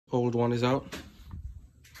Old one is out.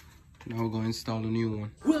 Now we're going to install a new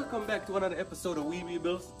one. Welcome back to another episode of We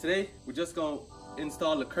Rebuilds. Today, we're just going to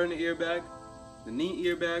install the current airbag, the knee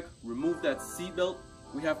airbag, remove that seat belt.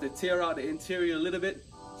 We have to tear out the interior a little bit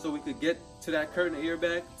so we could get to that current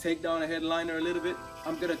airbag, take down the headliner a little bit.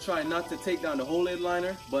 I'm going to try not to take down the whole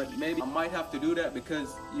headliner, but maybe I might have to do that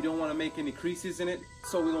because you don't want to make any creases in it.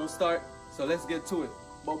 So we're going to start. So let's get to it.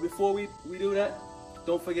 But before we do that,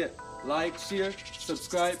 don't forget, like, share,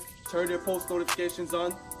 subscribe, turn your post notifications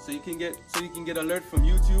on so you can get alert from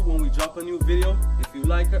YouTube when we drop a new video. If you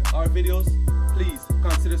like our videos, please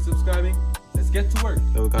consider subscribing. Let's get to work.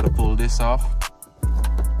 So we gotta pull this off,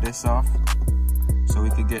 so we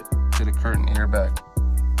can get to the curtain airbag.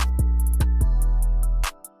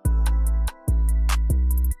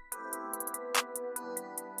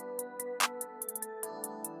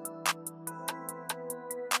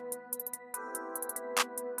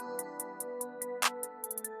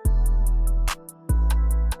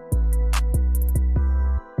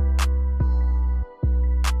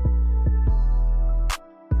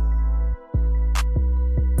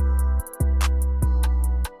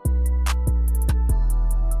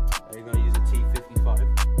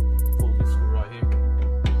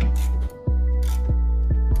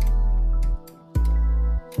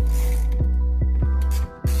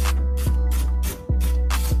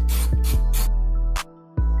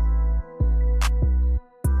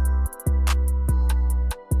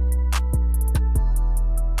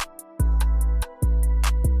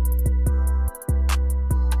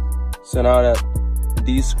 So now that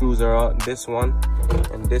these screws are on, this one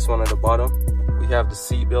and this one at the bottom, we have the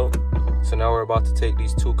seat belt. So now we're about to take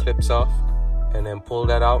these two clips off and then pull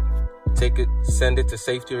that out, take it, send it to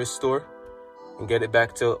safety restore and get it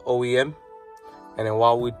back to OEM. And then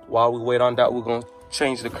while we wait on that, we're gonna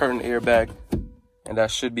change the curtain airbag, and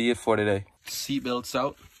that should be it for today. Seat belt's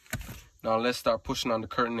out. Now let's start pushing on the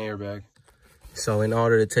curtain airbag. So in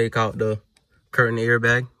order to take out the curtain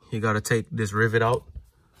airbag, you gotta take this rivet out.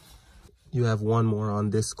 You have one more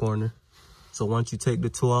on this corner. So once you take the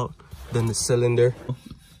two out, then the cylinder,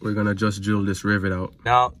 we're gonna just drill this rivet out.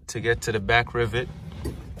 Now to get to the back rivet,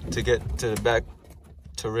 to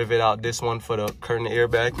rivet out this one for the curtain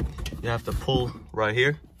airbag, you have to pull right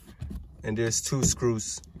here. And there's two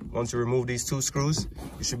screws. Once you remove these two screws,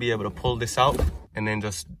 you should be able to pull this out and then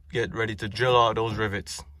just get ready to drill out those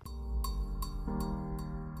rivets.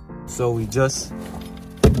 So we just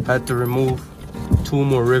had to remove two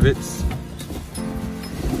more rivets.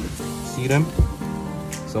 See them?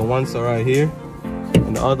 So one's right here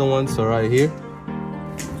and the other one's right here.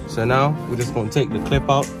 So now we're just going to take the clip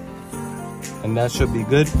out and that should be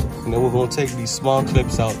good. And then we're going to take these small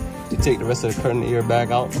clips out to take the rest of the curtain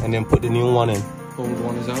airbag out and then put the new one in. Old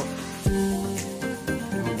one is out.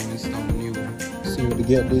 And we're going to install the new one. So to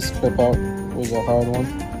get this clip out was a hard one.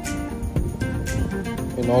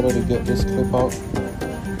 In order to get this clip out,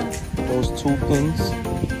 those two pins,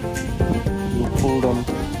 you pull them,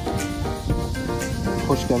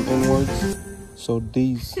 push them inwards, so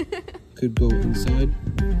these could go inside,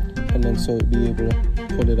 and then so it'd be able to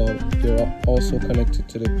pull it out. They're also connected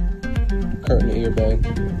to the curtain airbag.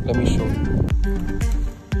 Let me show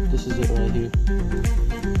you. This is it right here.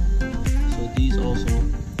 So these also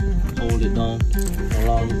hold it down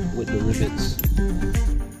along with the rivets.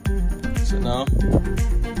 So now,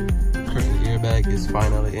 curtain airbag is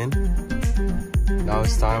finally in. Now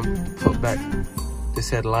it's time to put back this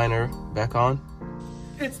headliner back on.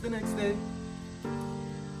 It's the next day.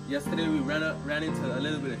 Yesterday we ran into a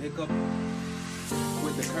little bit of hiccup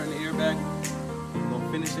with the curtain airbag. We're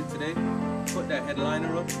gonna finish it today. Put that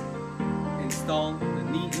headliner up, install the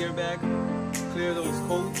knee airbag, clear those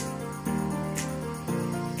codes,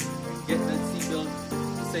 and get that seatbelt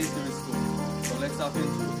to safety restore. So let's hop into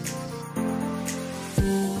it.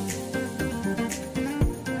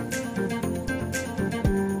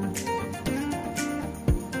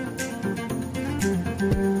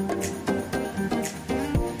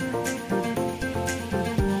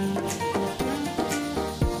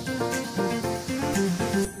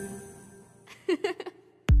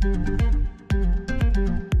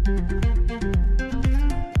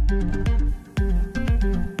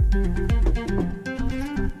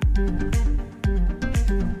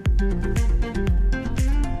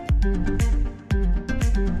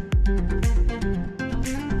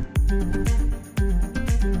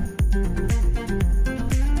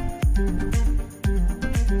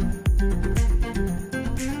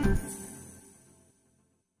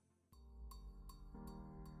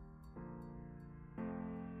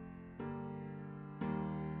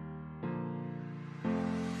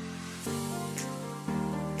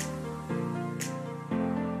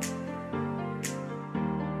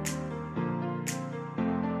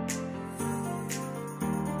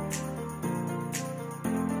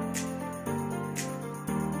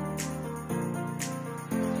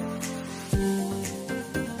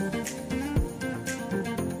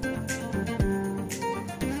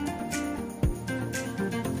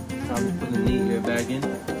 time you put the knee airbag in,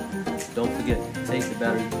 don't forget to take the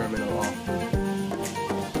battery terminal off.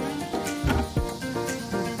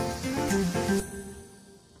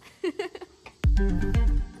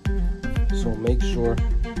 So make sure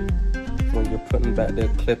when you're putting back the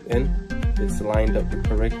clip in, it's lined up the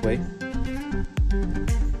correct way.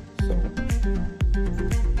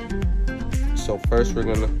 So first we're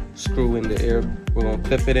gonna screw in the air, we're gonna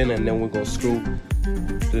clip it in, and then we're gonna screw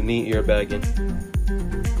the knee airbag in.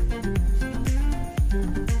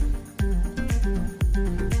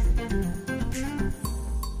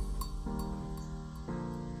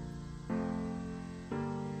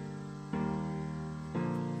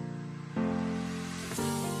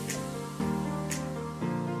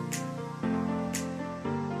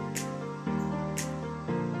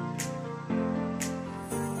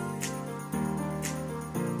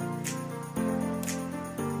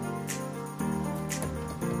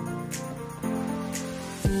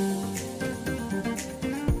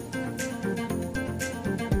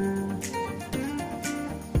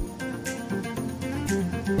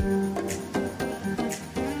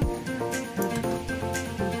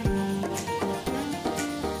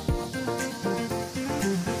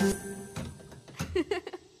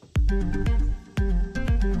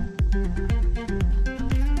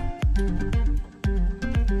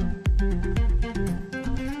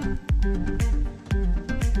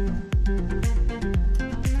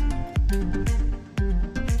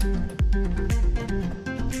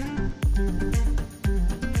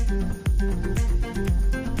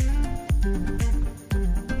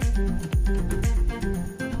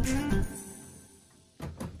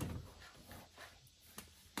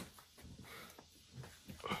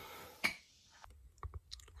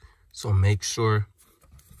 So make sure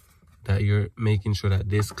that you're making sure that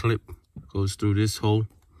this clip goes through this hole,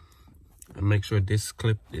 and make sure this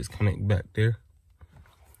clip is connected back there,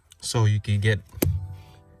 so you can get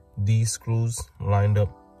these screws lined up.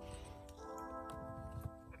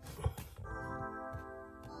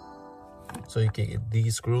 So you can get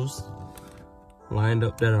these screws lined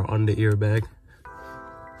up that are on the airbag.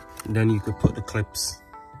 And then you could put the clips.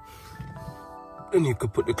 And you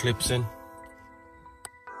could put the clips in.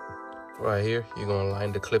 Right here, you're gonna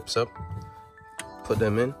line the clips up, put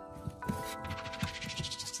them in.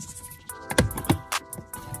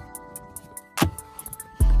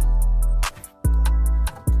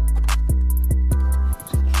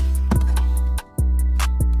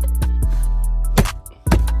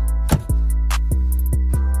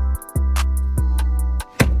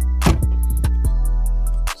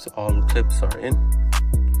 So all the clips are in.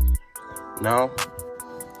 Now,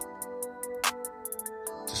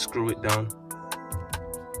 screw it down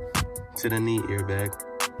to the knee airbag.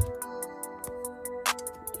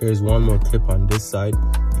 There's one more clip on this side.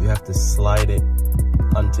 You have to slide it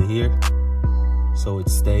onto here so it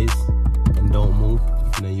stays and don't move.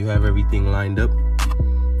 And then you have everything lined up.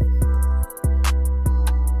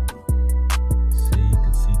 See, you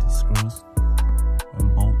can see the screws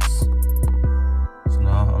and bolts. So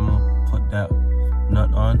now I'm gonna put that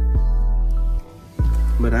nut on.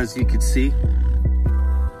 But as you can see,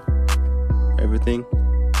 everything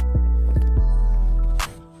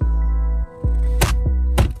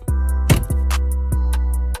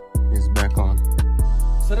is back on.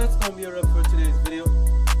 So that's gonna be a wrap for today's video.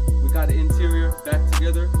 We got the interior back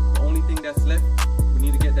together. The only thing that's left, we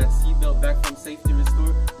need to get that seat belt back from safety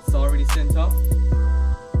restore. It's already sent off.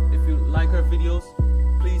 If you like our videos,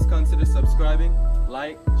 please consider subscribing,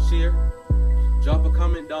 like, share, drop a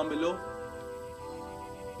comment down below.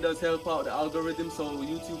 It does help out the algorithm so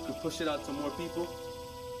YouTube could push it out to more people.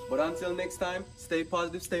 But until next time, stay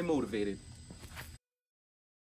positive, stay motivated.